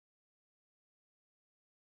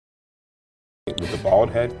With the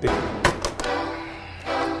bald head thing.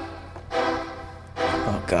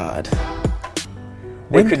 Oh God.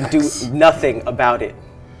 They could do nothing about it.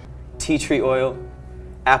 Tea tree oil,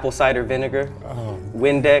 apple cider vinegar,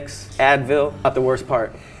 Windex, Advil. Not the worst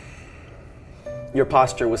part. Your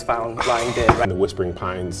posture was found lying dead. In the Whispering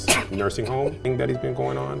Pines nursing home thing that he's been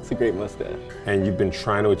going on. It's a great mustache. And you've been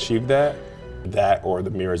trying to achieve that. That or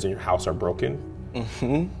the mirrors in your house are broken.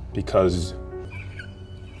 Mm-hmm. Because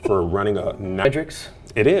for running a... Fredericks?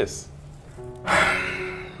 It is.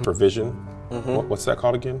 For vision. Mm-hmm. What's that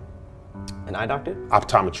called again? An eye doctor?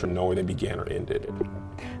 Optometry. Know where they began or ended.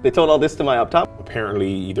 They told all this to my optometrist.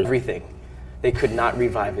 Apparently either... Everything. They could not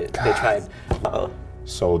revive it. God. They tried.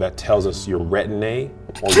 So that tells us your retinae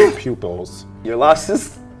or your pupils. Your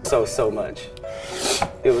losses? So much.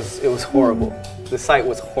 It was horrible. The sight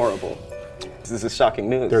was horrible. This is shocking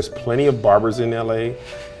news. There's plenty of barbers in LA.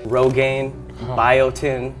 Rogaine,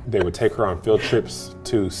 biotin. They would take her on field trips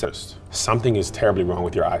to... Something is terribly wrong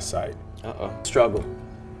with your eyesight. Struggle.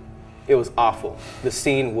 It was awful. The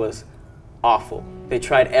scene was awful. They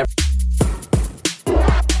tried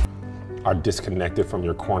Are disconnected from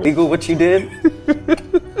your cornea. Legal what you did,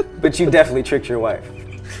 but you definitely tricked your wife.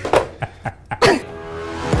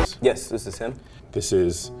 Yes, this is him. This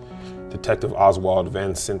is Detective Oswald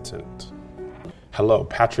Van Sentent. Hello,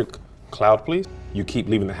 Patrick Cloud, please. You keep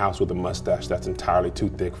leaving the house with a mustache that's entirely too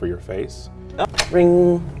thick for your face.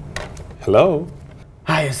 Ring. Hello.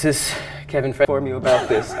 Hi, is this Kevin? Inform you about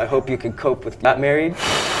this. I hope you can cope with not married,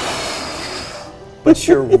 but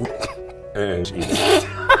you're.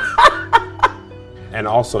 And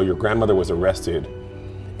also, your grandmother was arrested.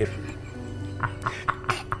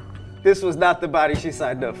 This was not the body she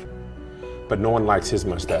signed up for. But no one likes his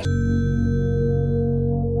mustache.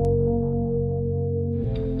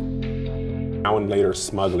 Now and later,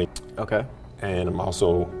 smuggling. Okay. And I'm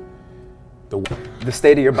also the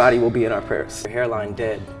state of your body will be in our prayers. Your hairline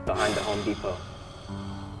dead behind the Home Depot.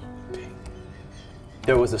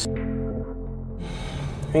 There was a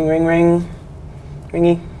ring, ring, ring,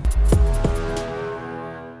 ringy.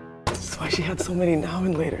 That's why she had so many now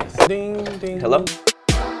and laters. Ding, ding. Hello?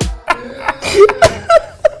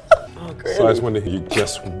 So I just wondered if you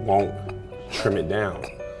just won't trim it down.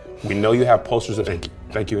 We know you have posters of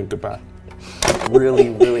thank you and goodbye. Really,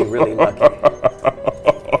 really, really lucky.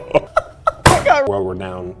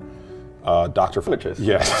 World-renowned doctor.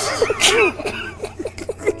 Yes.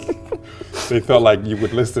 They felt like you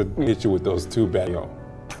would listen, hit you with those two bad.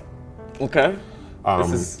 Okay.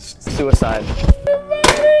 This is suicide.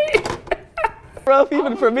 Rough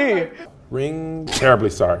even for me. Ring. Terribly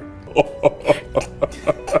sorry.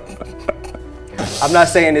 I'm not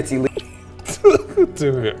saying it's illegal.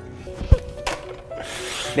 Do it.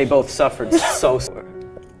 They both suffered so.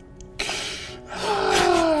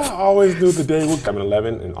 I always knew the day would come at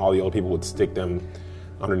 11 and all the old people would stick them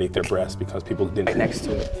underneath their breasts because people didn't. Right next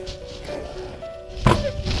to it.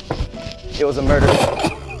 It was a murder.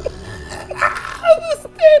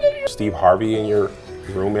 Steve Harvey in your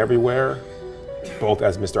room everywhere, both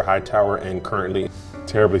as Mr. Hightower and currently.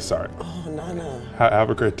 Terribly sorry. Oh, Nana. Have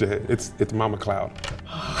a great day. It's Mama Cloud.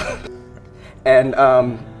 And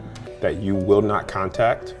that you will not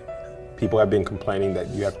contact. People have been complaining that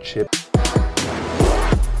you have chips.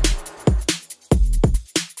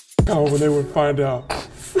 Oh, when they would find out.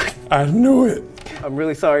 I knew it. I'm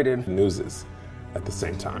really sorry, dude. Newses at the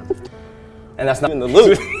same time. And that's not in the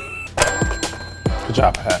loop. Good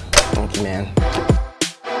job, Pat. Thank you, man.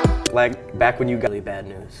 Like back when you got really bad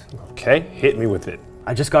news. Okay, hit me with it.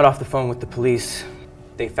 I just got off the phone with the police.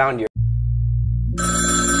 They found your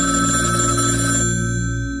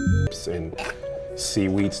and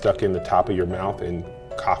seaweed stuck in the top of your mouth and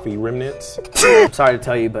coffee remnants. Sorry to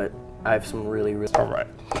tell you, but I have some really. All right.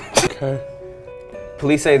 Okay.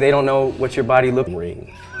 Police say they don't know what your body looks like.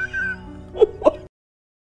 Ring.